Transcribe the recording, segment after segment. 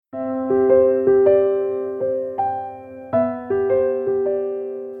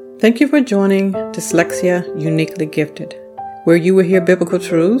Thank you for joining Dyslexia Uniquely Gifted, where you will hear biblical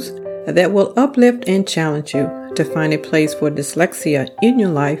truths that will uplift and challenge you to find a place for dyslexia in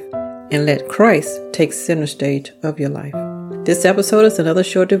your life and let Christ take center stage of your life. This episode is another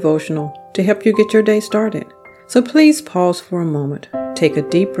short devotional to help you get your day started. So please pause for a moment, take a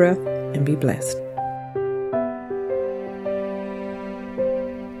deep breath, and be blessed.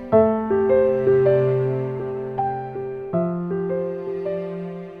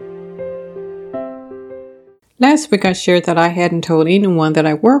 Last week I shared that I hadn't told anyone that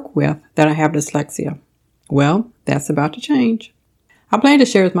I work with that I have dyslexia. Well, that's about to change. I plan to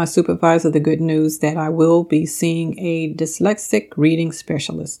share with my supervisor the good news that I will be seeing a dyslexic reading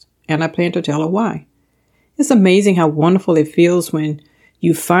specialist, and I plan to tell her why. It's amazing how wonderful it feels when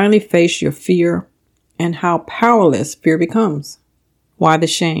you finally face your fear and how powerless fear becomes. Why the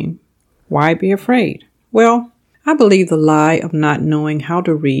shame? Why be afraid? Well, I believe the lie of not knowing how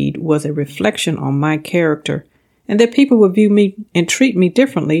to read was a reflection on my character and that people would view me and treat me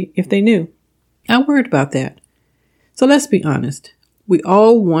differently if they knew. I worried about that. So let's be honest. We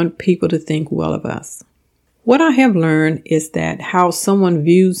all want people to think well of us. What I have learned is that how someone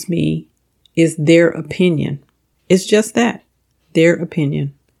views me is their opinion. It's just that, their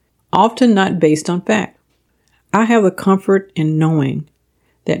opinion, often not based on fact. I have the comfort in knowing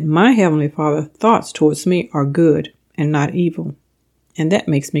that my Heavenly Father's thoughts towards me are good and not evil, and that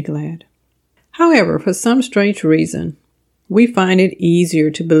makes me glad. However, for some strange reason, we find it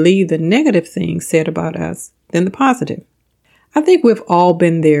easier to believe the negative things said about us than the positive. I think we've all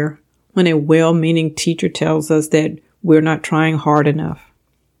been there when a well-meaning teacher tells us that we're not trying hard enough,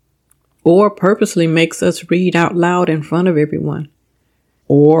 or purposely makes us read out loud in front of everyone,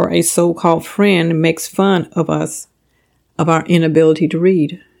 or a so-called friend makes fun of us of our inability to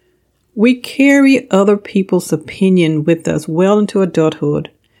read. We carry other people's opinion with us well into adulthood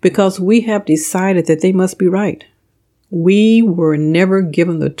because we have decided that they must be right. We were never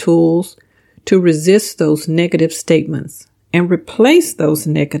given the tools to resist those negative statements and replace those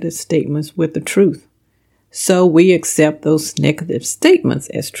negative statements with the truth. So we accept those negative statements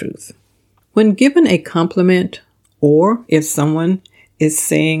as truth. When given a compliment, or if someone is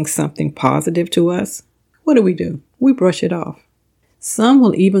saying something positive to us, what do? We brush it off. Some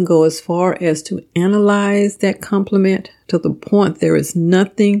will even go as far as to analyze that compliment to the point there is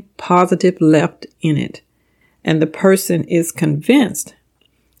nothing positive left in it, and the person is convinced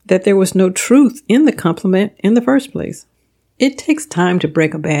that there was no truth in the compliment in the first place. It takes time to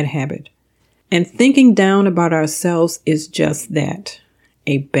break a bad habit, and thinking down about ourselves is just that,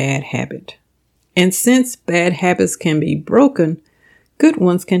 a bad habit. And since bad habits can be broken, good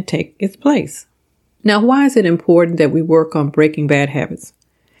ones can take its place. Now, why is it important that we work on breaking bad habits?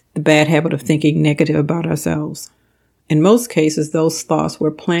 The bad habit of thinking negative about ourselves. In most cases, those thoughts were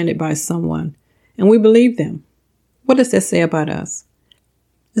planted by someone, and we believe them. What does that say about us?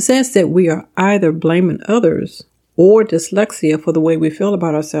 It says that we are either blaming others or dyslexia for the way we feel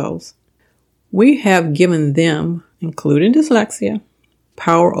about ourselves. We have given them, including dyslexia,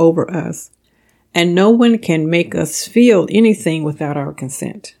 power over us, and no one can make us feel anything without our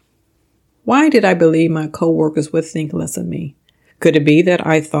consent. Why did I believe my coworkers would think less of me? Could it be that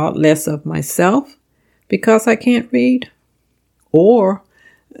I thought less of myself because I can't read? Or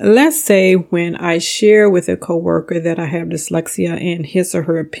let's say when I share with a coworker that I have dyslexia and his or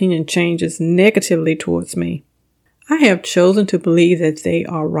her opinion changes negatively towards me, I have chosen to believe that they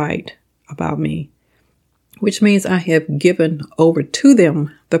are right about me, which means I have given over to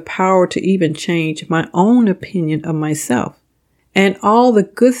them the power to even change my own opinion of myself. And all the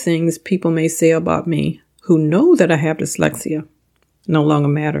good things people may say about me who know that I have dyslexia no longer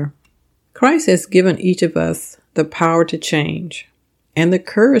matter. Christ has given each of us the power to change and the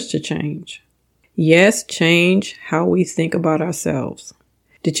courage to change. Yes, change how we think about ourselves.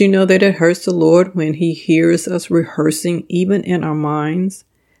 Did you know that it hurts the Lord when He hears us rehearsing, even in our minds,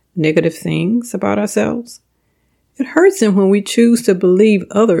 negative things about ourselves? It hurts Him when we choose to believe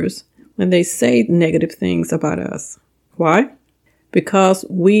others when they say negative things about us. Why? Because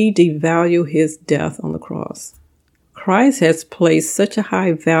we devalue His death on the cross. Christ has placed such a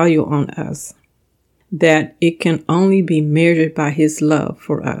high value on us that it can only be measured by His love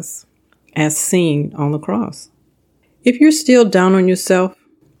for us, as seen on the cross. If you're still down on yourself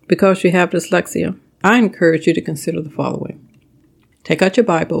because you have dyslexia, I encourage you to consider the following. Take out your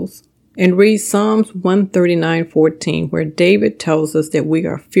Bibles and read Psalms 139:14, where David tells us that we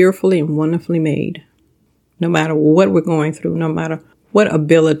are fearfully and wonderfully made. No matter what we're going through, no matter what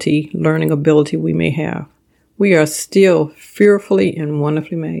learning ability we may have, we are still fearfully and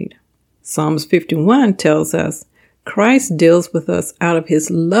wonderfully made. Psalms 51 tells us Christ deals with us out of his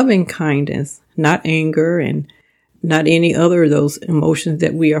loving kindness, not anger and not any other of those emotions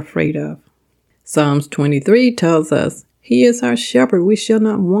that we are afraid of. Psalms 23 tells us he is our shepherd, we shall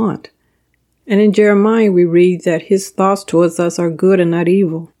not want. And in Jeremiah we read that his thoughts towards us are good and not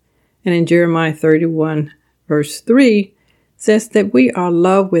evil. And in Jeremiah 31 verse 3 says that we are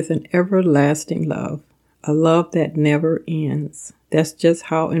loved with an everlasting love, a love that never ends. That's just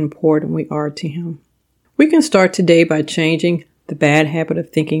how important we are to him. We can start today by changing the bad habit of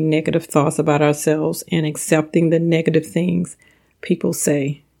thinking negative thoughts about ourselves and accepting the negative things people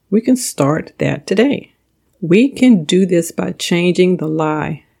say. We can start that today. We can do this by changing the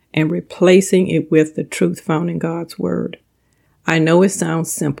lie and replacing it with the truth found in God's word. I know it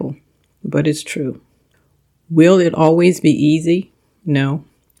sounds simple, but it's true. Will it always be easy? No.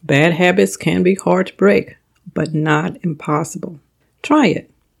 Bad habits can be hard to break, but not impossible. Try it.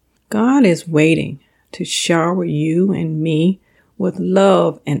 God is waiting to shower you and me with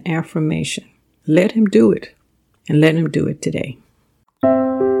love and affirmation. Let him do it, and let him do it today.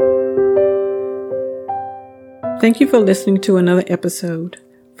 Thank you for listening to another episode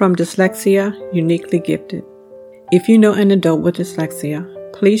from Dyslexia Uniquely Gifted. If you know an adult with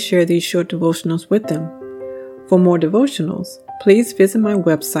dyslexia, please share these short devotionals with them. For more devotionals, please visit my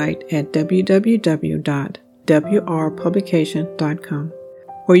website at www.wrpublication.com,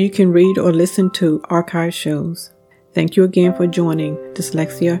 where you can read or listen to archive shows. Thank you again for joining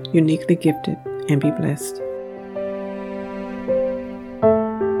Dyslexia Uniquely Gifted, and be blessed.